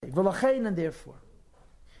V'lachein, and therefore.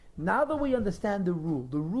 Now that we understand the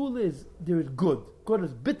rule is there is good. Good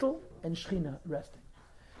is bittul and shechina resting.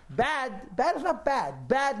 Bad is not bad.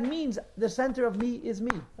 Bad means the center of me is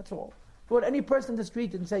me. That's all. But any person in the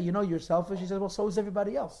street and say, you're selfish, he says, well, so is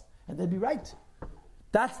everybody else. And they'd be right.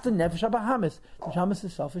 That's the nefesh habahamis. The shamas is a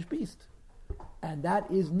selfish beast. And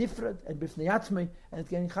that is nifrad and bifnei atzmei, and it's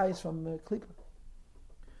getting chayes from klipa.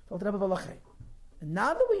 And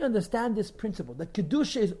now that we understand this principle, that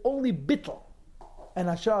kedusha is only bittul and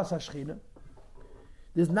asheras hashchina,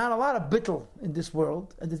 there's not a lot of bittul in this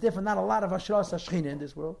world, and there's therefore not a lot of asheras hashchina in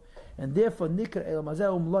this world, and therefore nikra elam hazeh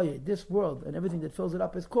umloye, this world and everything that fills it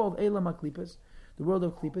up is called elam haklipas, the world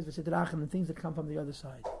of klipas, v'sitrachim, and things that come from the other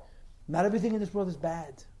side. Not everything in this world is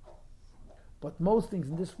bad, but most things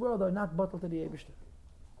in this world are not bottled to the Eibishter.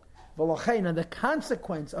 And the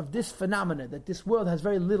consequence of this phenomena, that this world has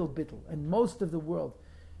very little bittul, and most of the world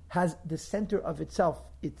has the center of itself.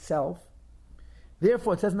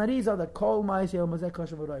 Therefore, it says Narizah that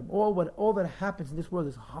all that happens in this world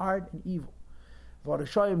is hard and evil.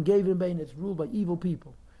 Gave in Bain, it's ruled by evil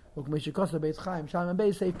people. Now,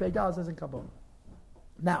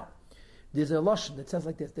 there's a lashon that says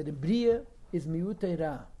like this: that in Bria is miutei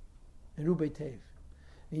ra and rubei tev.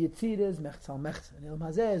 Yitzir is mechzal mechzal. And Ilm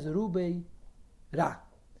Hazeh is Rubei Ra.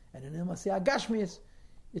 And in Ilm Hazeh Agashmius,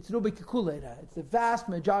 it's Rubei Kekulei Ra. It's the vast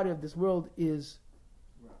majority of this world is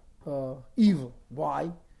evil.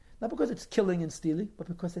 Why? Not because it's killing and stealing, but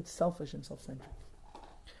because it's selfish and self-centered.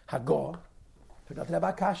 Hagor, forgot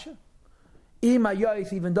about Kasha. Ima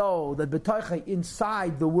Yois, even though that B'toichai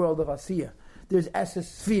inside the world of Asiya, there's Esses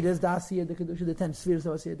Spheres, the Asiya, the Kedusha, the 10 spheres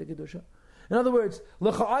of Asiya, the Kedusha. In other words,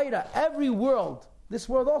 L'cha'ayra, every world, this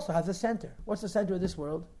world also has a center. What's the center of this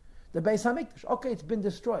world? The Beis HaMikdash. Okay, it's been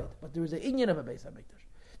destroyed, but there is an inyan of a Beis HaMikdash.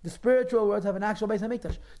 The spiritual worlds have an actual Beis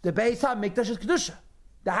HaMikdash. The Beis HaMikdash is Kedusha.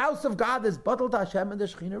 The house of God is Batal Hashem, and the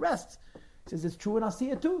Shekhinah rests. He says it's true in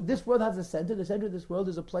Asiya too. This world has a center. The center of this world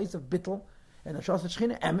is a place of Bittel, and Ashas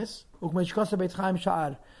Shekhinah Emes. Ukmeshkasa Beit Chaim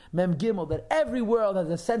Sha'ar Mem Gimel, that every world has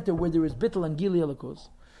a center where there is Bittel and Gili Elikus.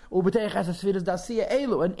 And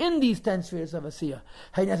in these 10 spheres of Asiya,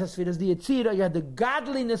 the Yetzirah, you have the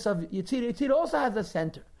godliness of Yetzirah. Yetzirah also has a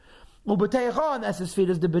center. As the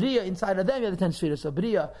spheres the Beriah, inside of them you have the 10 spheres of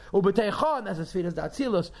Beriah. As the spheres the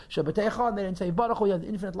Atzilus, then in Seif Baruch Hu you have the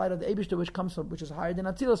infinite light of the Eibishter, which is higher than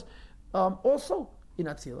Atzilus. Also in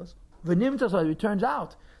Atzilus, it turns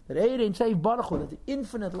out that in Seif Baruch Hu, that the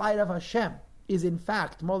infinite light of Hashem is in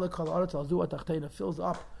fact fills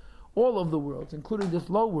up all of the worlds, including this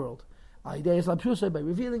low world, by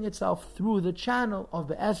revealing itself through the channel of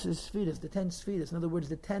the Esses Spheres, the 10 spheres. In other words,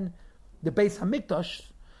 the Beis HaMikdash,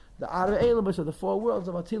 the Ara Elabus of the 4 worlds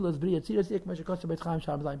of Atzilus, Bria, Tzira, Tzir, Meshakotza, Beit Chaim,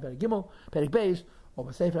 Shalom, Zayin, Perik Gimel, Perik Beis, or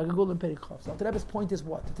Sefer HaGagul, and Perik Chav. So the Rebbe's point is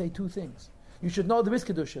what? To say 2 things. You should know there is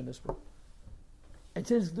Kedusha in this world. And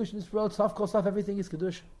since Kedusha in this world, Saf, everything is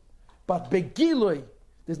Kedusha. But Begilui,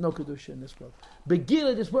 there's no Kedusha in this world.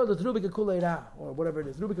 Begilui, this world is Rubik Kulei Ra, or whatever it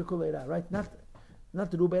is, Rubik Kulei Ra, right? Not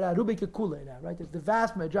the Rubik Ra, Rubik Kulei Ra, right? It's the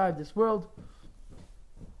vast majority of this world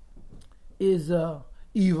is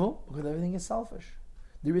evil, because everything is selfish.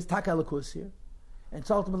 There is Taka Lakus here, and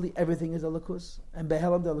so ultimately everything is a Lakus, and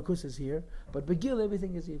Behelam the Lakus is here, but Begil,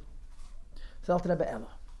 everything is evil.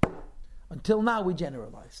 Until now we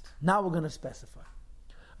generalized. Now we're going to specify.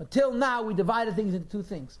 Until now, we divided things into 2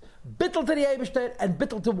 things. Bittel to the Eibishter and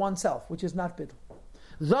bittel to oneself, which is not bittel.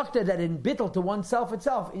 Zokter that in bittel to oneself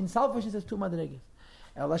itself, in selfishness, there's 2 madreges.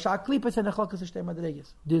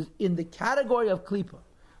 There's in the category of klipa.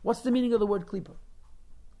 What's the meaning of the word klipa?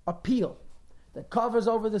 A peel that covers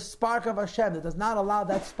over the spark of Hashem, that does not allow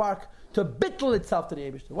that spark to bittel itself to the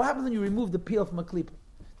Eibishter. What happens when you remove the peel from a klipa?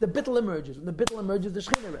 The bittel emerges. When the bittel emerges, the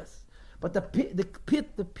Shekhinah rests. But the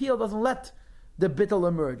peel doesn't let the bittel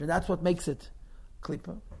emerge, and that's what makes it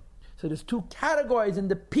klipa. So there's 2 categories in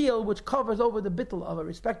the peel which covers over the bittel of a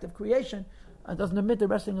respective creation and doesn't admit the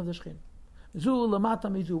resting of the Shekhinah. Zu lamata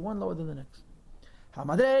mizu, one lower than the next.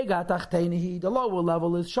 The lower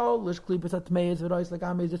level is sholish klipas atmeis v'rois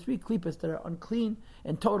lagameis, the 3 klipas that are unclean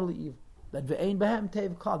and totally evil. That ve'ein behem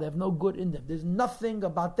tev kal, they have no good in them. There's nothing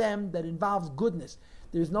about them that involves goodness.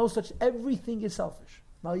 There's no such, everything is selfish.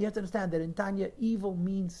 Now you have to understand that in Tanya, evil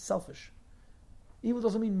means selfish. Evil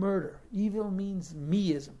doesn't mean murder. Evil means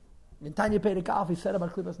meism. In Tanya Perek Alf, he said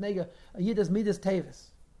about Klipas Nega, a Yid is midas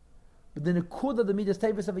tevis. But then the kud of the midas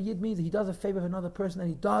tevis of a Yid means that he does a favor of another person and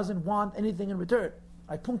he doesn't want anything in return.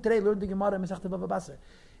 I punkt today learned the Gemara in Masechta Bava Basra.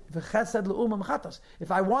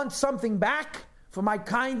 If I want something back for my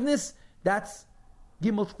kindness, that's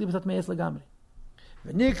Gimel Klipas Atmeis Lagamri.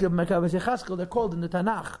 They're called in the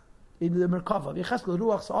Tanakh in the Merkava. Yecheskel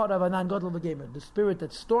ruach sa'ara v'anan gadol v'gemer. The spirit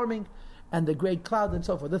that's storming, and the great cloud, and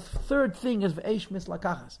so forth. The third thing is v'eish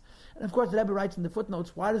mislakachas. And of course, the Rebbe writes in the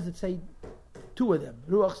footnotes, why does it say two of them?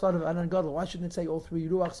 Ruach sa'ara v'anan gadol. Why shouldn't it say all three?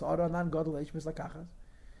 Ruach sa'ara, anan gadol, v'eish mislakachas.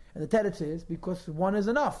 And the teretz is because one is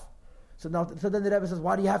enough. So then the Rebbe says,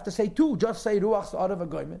 why do you have to say two? Just say ruach sa'ara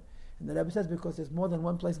v'goymer. And the Rebbe says, because there's more than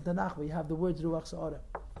one place in Tanakh where you have the words ruach sa'ara.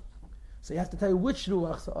 So you have to tell you which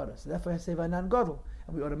ruach sa'ara. So therefore I say v'anan gadol.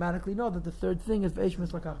 And we automatically know that the third thing is v'eish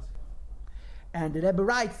mislakachas. And the Rebbe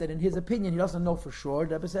writes that in his opinion, he doesn't know for sure,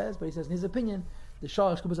 the Rebbe says, but he says in his opinion, the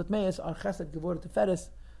Shalosh Kubas Atmeis are Chesed Gevurah Teferes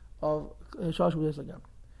of Shalosh Kubas Lagam.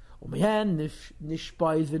 Umihen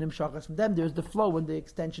Nishpais V'nim Shachas. From them there's the flow and the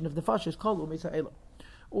extension of the Fashis called Umisa Elam.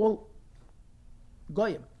 All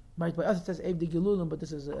Goyim. Right, by us it says Ev de Gilulim, but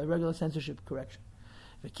this is a regular censorship correction.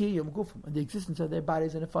 V'kiyum Gufim, and the existence of their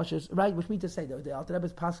bodies and the Fashis, right, which means to say that the Alter Rebbe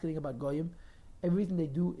is paskening about Goyim, everything they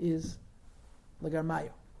do is Lagar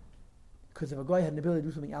Mayo. Because if a guy had an ability to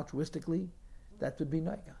do something altruistically, that would be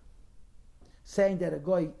Noiga. Saying that a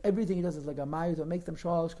guy, everything he does is like a Mayu, so it makes them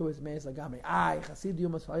shalosh kuvas meis lagamri. Chasid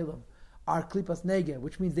yumas ha'ilam are klipas nege,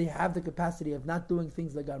 which means they have the capacity of not doing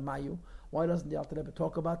things like Mayu. Why doesn't the Alter Rebbe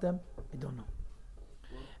talk about them? I don't know.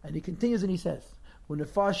 And he continues and he says, when the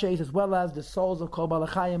Nefashes as well as the souls of Kol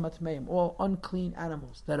Balachayim Atmeim, all unclean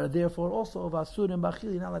animals that are therefore also of Asurim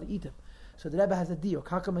Bachili, not allowed to eat them. So the Rebbe has a diuk.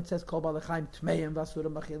 How come it says Kol Balachayim Tmeim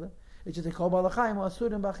Vasurim Bachila? It's just a Kol Balachayim or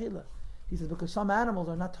Asurim Bachila. He says because some animals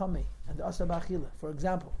are not Tomei and the Asur Bachila. For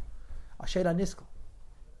example, Asher Niskel.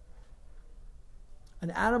 An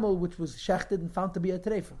animal which was shechted and found to be a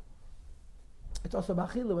treifa. It's also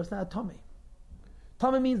Bachila, but it's not a Tomei.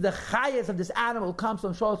 Tomei means the chayas of this animal comes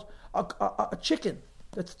from Shalosh, a chicken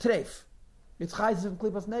that's treif. It's chayas from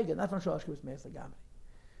Klipas Nega, not from Shalosh Klipas Meis Lagamri.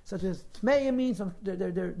 Such as Tmeya means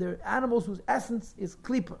they're animals whose essence is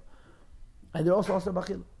Klipa. And they're also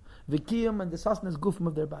Bachila. Vikiyum and the sustenance gufim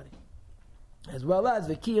of their body. As well as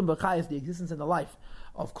Vikiyum B'chayas, the existence and the life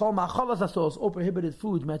of Kol Ma'chalas Asos, all prohibited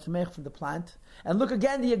food, Metzmech from the plant. And look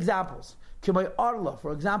again the examples. Kimay Arla,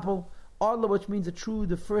 for example, Arla, which means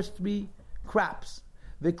the first three crops.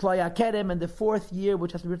 V'klaya Kerem, and the fourth year,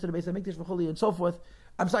 which has to be written to the base of Mikdash V'choli, and so forth.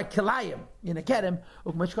 I'm sorry, Kilayim, in a Kerem,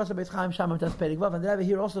 Ukmashkasa Beis Chaim Shamam Tas Perik Vav, and over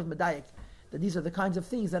here also Medayik, that these are the kinds of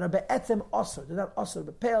things that are Be'etzem Osir, they're not Osir,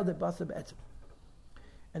 but Pe'el, they're Basir Be'etzem.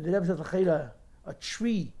 And the Rebbe says, a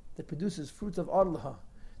tree that produces fruits of Arlah,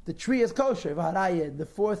 the tree is kosher, V'haraya, in the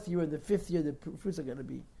fourth year and the fifth year, the fruits are going to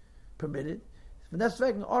be permitted. But that's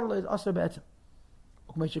right, Arlah is Osir Be'etzem.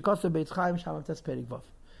 Ukmashkasa Beis Chaim Shamam Tas Perik Vav.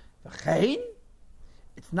 V'chein,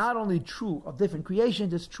 it's not only true of different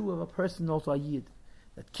creations, it's true of a person also a yid.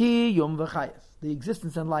 That ki yom v'chayas, the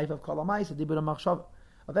existence and life of kol ha'mayis,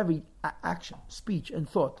 of every action, speech, and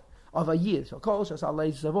thought of a yid. So kol shasal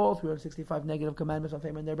leis of all 365 negative commandments on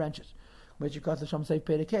fame and their branches. Which because the Shom Seif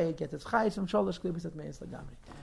Perikei gets its chayis from sholosh klibis at meis lagamri.